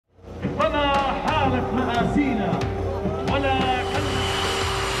نعرف مآسينا ولا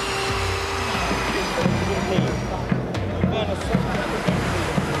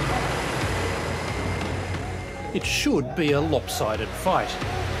It should be a lopsided fight.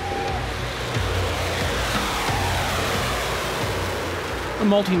 A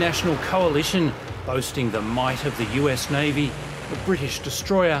multinational coalition boasting the might of the US Navy, a British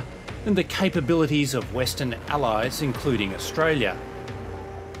destroyer, and the capabilities of Western allies, including Australia,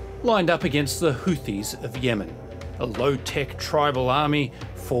 lined up against the Houthis of Yemen, a low-tech tribal army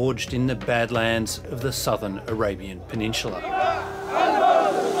forged in the badlands of the southern Arabian Peninsula.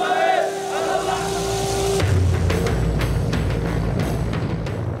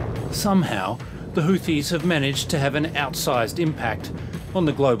 Somehow, the Houthis have managed to have an outsized impact on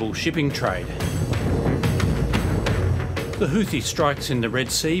the global shipping trade. The Houthi strikes in the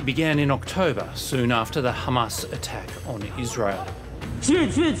Red Sea began in October, soon after the Hamas attack on Israel.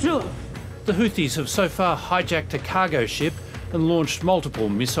 The Houthis have so far hijacked a cargo ship and launched multiple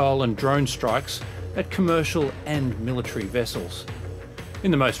missile and drone strikes at commercial and military vessels.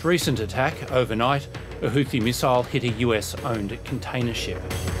 In the most recent attack, overnight, a Houthi missile hit a US-owned container ship.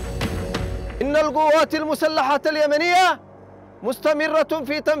 إن القوات المسلحة اليمنية مستمرة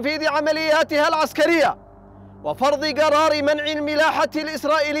في تنفيذ عملياتها العسكرية وفرض قرار منع الملاحة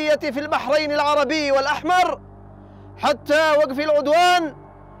الإسرائيلية في البحرين العربي والأحمر حتى وقف العدوان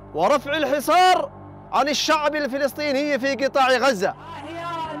ورفع الحصار عن الشعب الفلسطيني في قطاع غزة.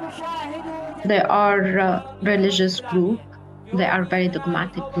 They are religious group. They are very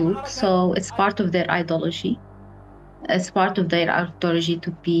dogmatic group. So it's part of their ideology. It's part of their ideology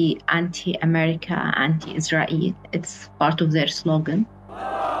to be anti-America, anti-Israel. It's part of their slogan.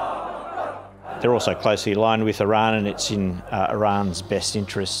 They're also closely aligned with Iran, and it's in Iran's best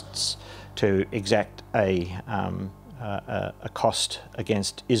interests to exact a cost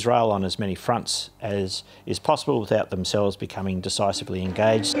against Israel on as many fronts as is possible without themselves becoming decisively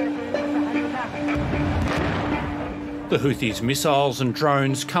engaged. The Houthis' missiles and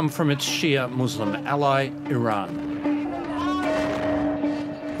drones come from its Shia Muslim ally, Iran.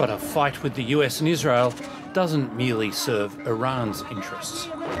 But a fight with the US and Israel doesn't merely serve Iran's interests.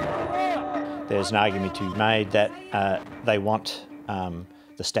 There's an argument to be made that they want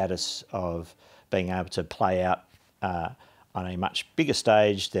the status of being able to play out on a much bigger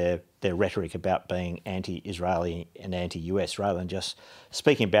stage their rhetoric about being anti-Israeli and anti-US, rather than just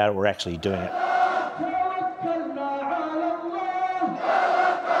speaking about it, we're actually doing it.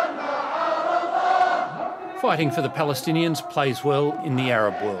 Fighting for the Palestinians plays well in the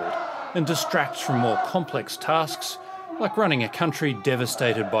Arab world and distracts from more complex tasks like running a country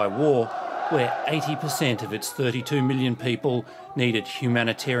devastated by war, where 80% of its 32 million people needed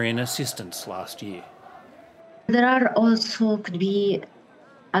humanitarian assistance last year. There are also could be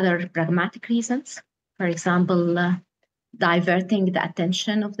other pragmatic reasons. For example, diverting the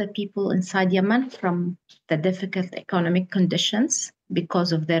attention of the people inside Yemen from the difficult economic conditions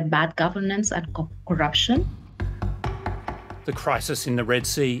because of their bad governance and corruption. The crisis in the Red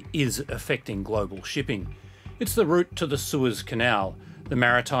Sea is affecting global shipping. It's the route to the Suez Canal, the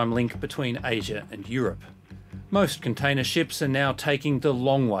maritime link between Asia and Europe. Most container ships are now taking the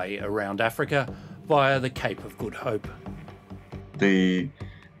long way around Africa via the Cape of Good Hope. The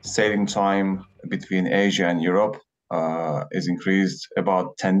sailing time between Asia and Europe is increased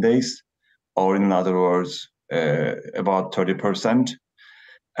about 10 days, or in other words, about 30%.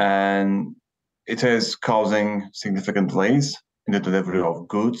 And it is causing significant delays in the delivery of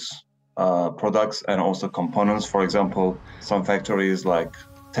goods, products, and also components. For example, some factories like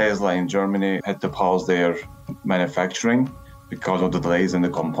Tesla in Germany had to pause their manufacturing because of the delays in the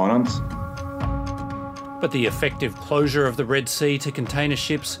components. But the effective closure of the Red Sea to container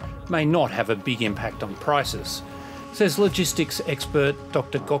ships may not have a big impact on prices, says logistics expert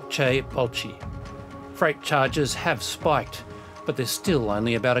Dr. Gokce Balci. Freight charges have spiked, but they're still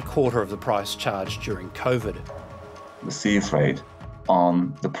only about a quarter of the price charged during COVID. The sea freight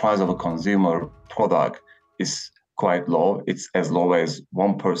on the price of a consumer product is quite low. It's as low as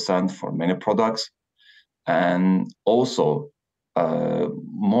 1% for many products. And also,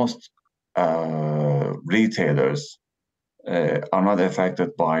 most retailers are not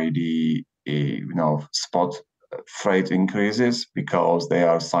affected by the spot freight increases because they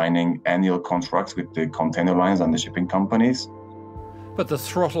are signing annual contracts with the container lines and the shipping companies. But the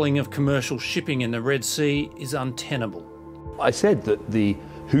throttling of commercial shipping in the Red Sea is untenable. I said that the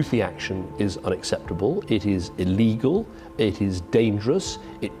Houthi action is unacceptable, it is illegal, it is dangerous,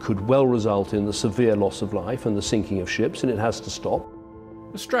 it could well result in the severe loss of life and the sinking of ships, and it has to stop.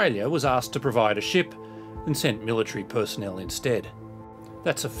 Australia was asked to provide a ship and sent military personnel instead.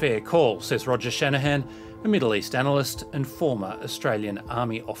 That's a fair call, says Roger Shanahan, a Middle East analyst and former Australian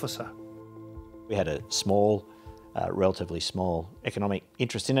Army officer. We had a small, relatively small economic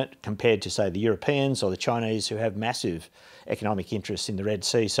interest in it compared to, say, the Europeans or the Chinese, who have massive economic interests in the Red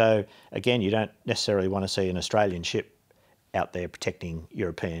Sea. So again, you don't necessarily want to see an Australian ship out there protecting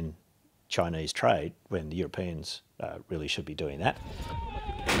European Chinese trade when the Europeans really should be doing that.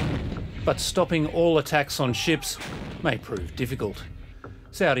 But stopping all attacks on ships may prove difficult.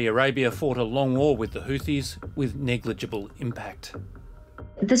 Saudi Arabia fought a long war with the Houthis with negligible impact.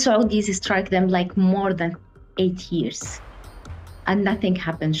 The Saudis strike them like more than 8 years and nothing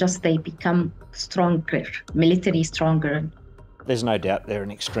happens, just they become stronger, military stronger. There's no doubt they're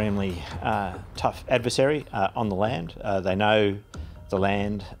an extremely tough adversary on the land. They know the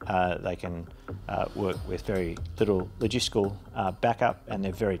land, they can work with very little logistical backup, and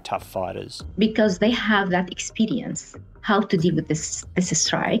they're very tough fighters. Because they have that experience, how to deal with these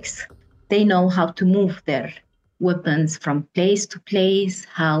strikes. They know how to move their weapons from place to place,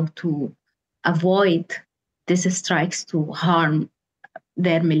 how to avoid these strikes to harm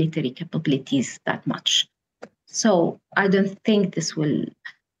their military capabilities that much. So I don't think this will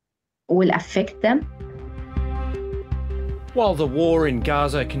affect them. While the war in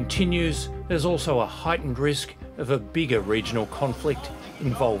Gaza continues, there's also a heightened risk of a bigger regional conflict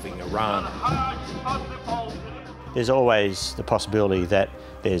involving Iran. There's always the possibility that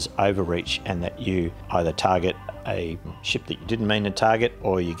there's overreach and that you either target a ship that you didn't mean to target,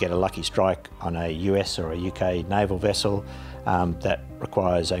 or you get a lucky strike on a US or a UK naval vessel that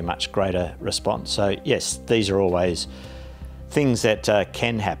requires a much greater response. So yes, these are always things that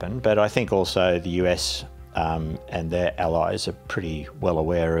can happen, but I think also the US and their allies are pretty well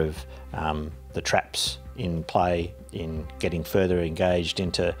aware of the traps in play in getting further engaged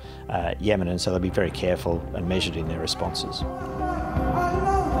into Yemen, and so they'll be very careful and measured in their responses.